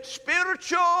commit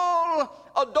spiritual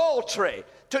adultery,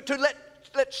 to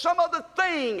let some other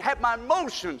thing have my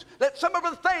emotions, let some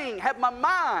other thing have my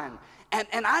mind.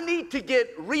 And I need to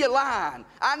get realigned.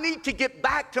 I need to get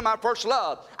back to my first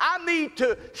love. I need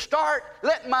to start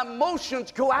letting my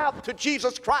emotions go out to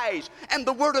Jesus Christ and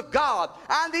the Word of God.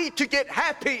 I need to get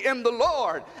happy in the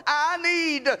Lord. I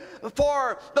need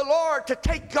for the Lord to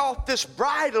take off this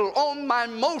bridle on my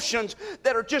emotions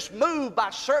that are just moved by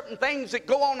certain things that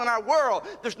go on in our world.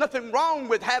 There's nothing wrong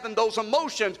with having those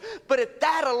emotions, but if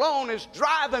that alone is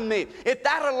driving me, if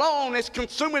that alone is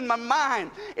consuming my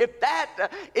mind, if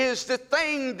that is the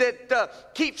thing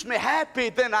that keeps me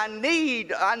happy, then I need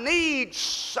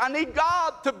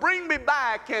God to bring me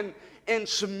back in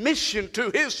submission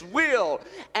to His will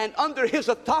and under His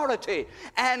authority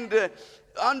and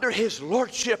under His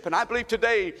lordship. And I believe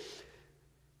today,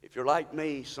 if you're like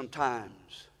me,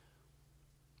 sometimes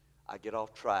I get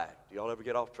off track. Do y'all ever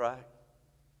get off track?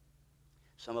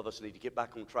 Some of us need to get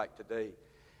back on track today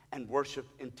and worship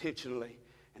intentionally.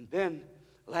 And then,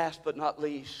 last but not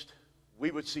least, we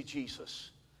would see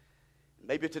Jesus.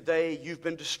 Maybe today you've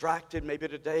been distracted. Maybe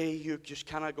today you're just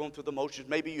kind of going through the motions.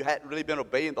 Maybe you hadn't really been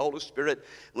obeying the Holy Spirit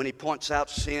when He points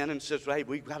out sin and says, hey,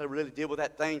 we've got to really deal with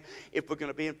that thing if we're going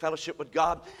to be in fellowship with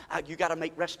God. You got to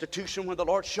make restitution when the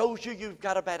Lord shows you you've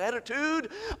got a bad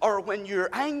attitude, or when you're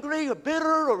angry or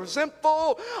bitter or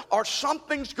resentful, or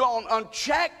something's gone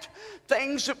unchecked,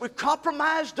 things that we've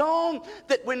compromised on,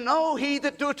 that we know He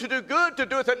that doeth to do good, to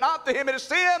doeth it not, to him it is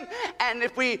sin. And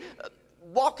if we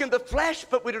walk in the flesh,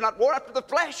 but we do not war after the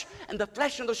flesh, and the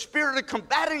flesh and the spirit are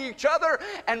combating each other,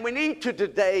 and we need to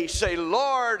today say,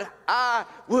 Lord, I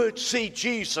would see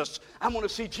Jesus. I want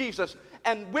to see Jesus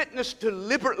and witness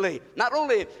deliberately, not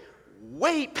only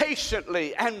wait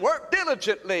patiently and work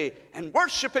diligently and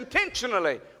worship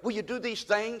intentionally. Will you do these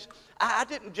things? I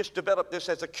didn't just develop this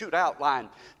as a cute outline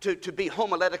to be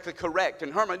homiletically correct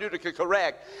and hermeneutically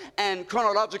correct and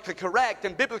chronologically correct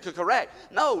and biblically correct.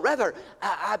 No, rather,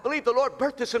 I believe the Lord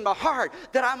birthed this in my heart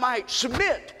that I might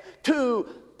submit to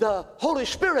the Holy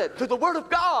Spirit, to the Word of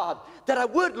God, that I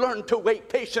would learn to wait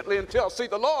patiently until I see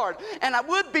the Lord, and I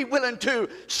would be willing to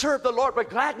serve the Lord with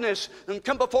gladness and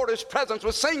come before His presence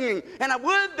with singing, and I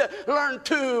would learn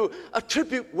to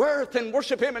attribute worth and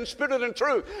worship Him in spirit and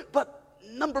truth. But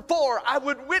number 4, I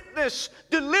would witness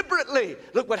deliberately.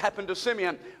 Look what happened to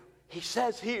Simeon. He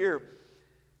says here,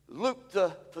 Luke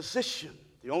the physician,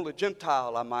 the only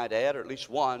Gentile, I might add, or at least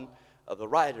one of the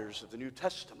writers of the New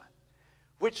Testament,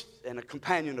 which, and a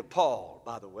companion of Paul,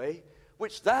 by the way,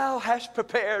 which thou hast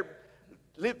prepared.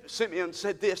 Simeon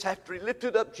said this after he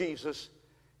lifted up Jesus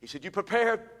He said,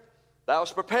 thou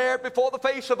hast prepared before the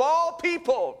face of all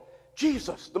people,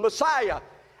 Jesus, the Messiah,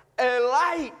 a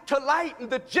light to lighten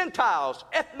the Gentiles,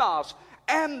 ethnos,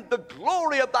 and the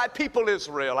glory of thy people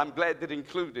Israel. I'm glad that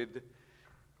included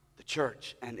the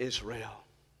church and Israel.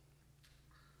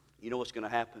 You know what's going to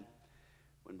happen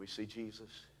when we see Jesus?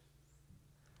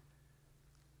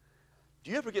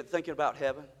 Do you ever get thinking about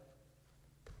heaven?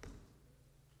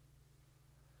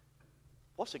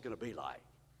 What's it going to be like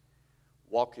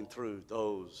walking through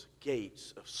those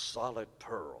gates of solid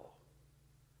pearl?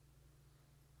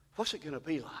 What's it going to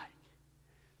be like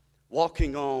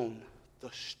walking on the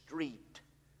street,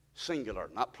 singular,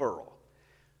 not plural,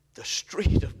 the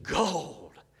street of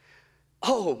gold?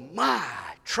 Oh my,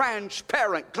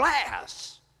 transparent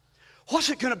glass. What's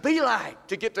it going to be like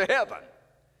to get to heaven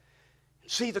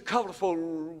and see the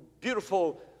colorful,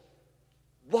 beautiful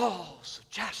walls of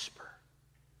jasper?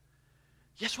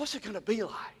 Yes, what's it going to be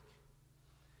like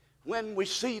when we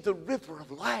see the river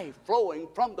of life flowing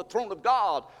from the throne of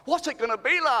God? What's it going to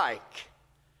be like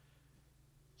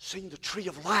seeing the tree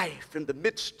of life in the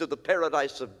midst of the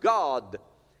paradise of God,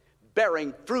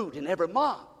 bearing fruit in every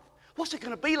month? What's it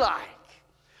going to be like?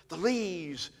 The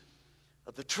leaves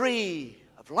of the tree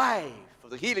of life, of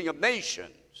the healing of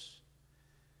nations.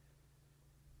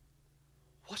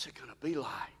 What's it going to be like?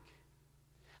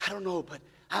 I don't know, but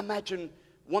I imagine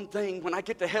one thing, when I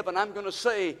get to heaven, I'm going to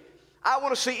say, I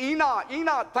want to see Enoch.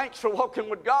 Enoch, thanks for walking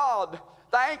with God.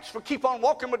 Thanks for keep on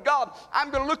walking with God.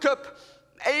 I'm going to look up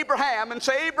Abraham and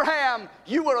say, Abraham,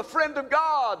 you were a friend of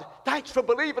God. Thanks for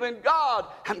believing in God.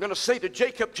 I'm going to say to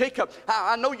Jacob, Jacob,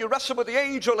 I know you wrestled with the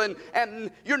angel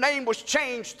and your name was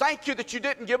changed. Thank you that you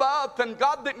didn't give up and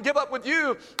God didn't give up with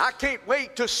you. I can't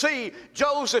wait to see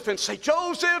Joseph and say,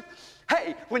 Joseph,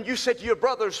 hey, when you said to your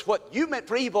brothers what you meant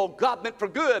for evil, God meant for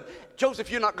good. Joseph,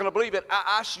 you're not going to believe it.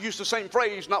 I used the same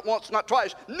phrase not once, not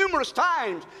twice, numerous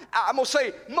times. I'm going to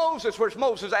say, Moses, where's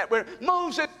Moses at?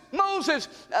 Moses,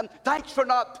 thanks for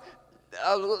not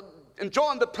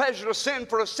enjoying the pleasure of sin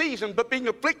for a season, but being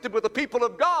afflicted with the people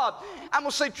of God. I'm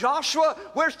going to say, Joshua,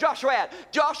 where's Joshua at?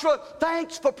 Joshua,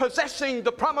 thanks for possessing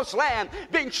the promised land,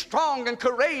 being strong and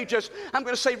courageous. I'm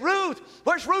going to say, Ruth,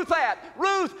 where's Ruth at?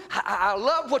 Ruth, I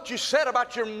love what you said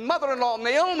about your mother-in-law,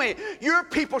 Naomi. Your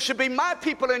people should be my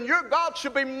people, and your God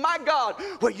should be my God.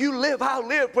 Where you live, I'll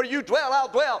live. Where you dwell, I'll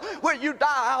dwell. Where you die,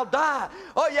 I'll die.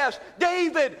 Oh, yes.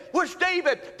 David, where's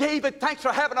David? David, thanks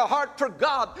for having a heart for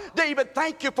God. David,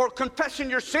 thank you for confessing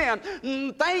your sin.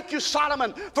 Thank you,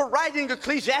 Solomon, for writing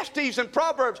Ecclesiastes and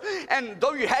Proverbs. And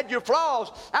though you had your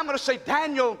flaws, I'm going to say,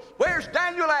 Daniel, where's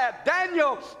Daniel at?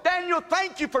 Daniel,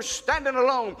 thank you for standing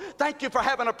alone. Thank you for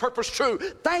having a purpose true.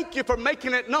 Thank you for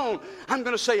making it known. I'm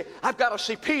going to say, I've got to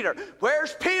see Peter.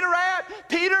 Where's Peter at?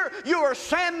 Peter, you are a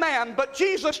sandman, but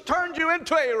Jesus turned you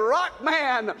into a rock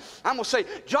man. I'm going to say,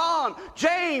 John,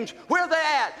 James, where they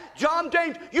at? John,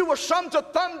 James, you were sons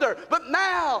of thunder, but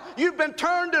now you've been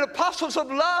turned into apostles of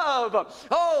love.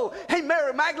 Oh, hey,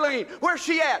 Mary Magdalene, where's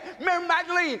she at? Mary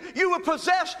Magdalene, you were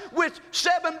possessed with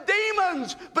 7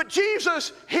 demons, but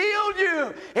Jesus healed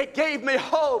you. It gave me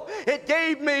hope. It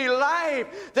gave me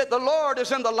life, that the Lord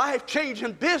is in the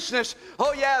life-changing business.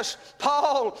 Oh, yes,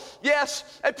 Paul,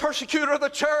 yes, a persecutor of the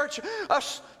church, a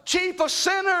chief of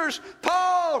sinners,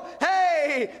 Paul,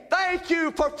 hey, thank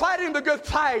you for fighting the good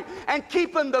fight and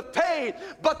keeping the faith.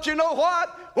 But you know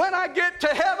what? When I get to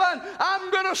heaven, I'm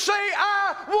going to say,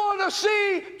 I want to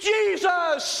see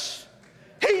Jesus.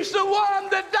 He's the one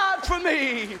that died for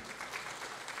me.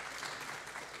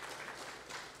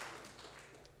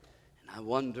 And I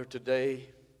wonder today,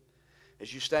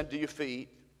 as you stand to your feet,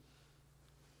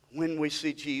 when we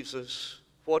see Jesus,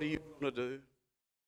 what are you going to do?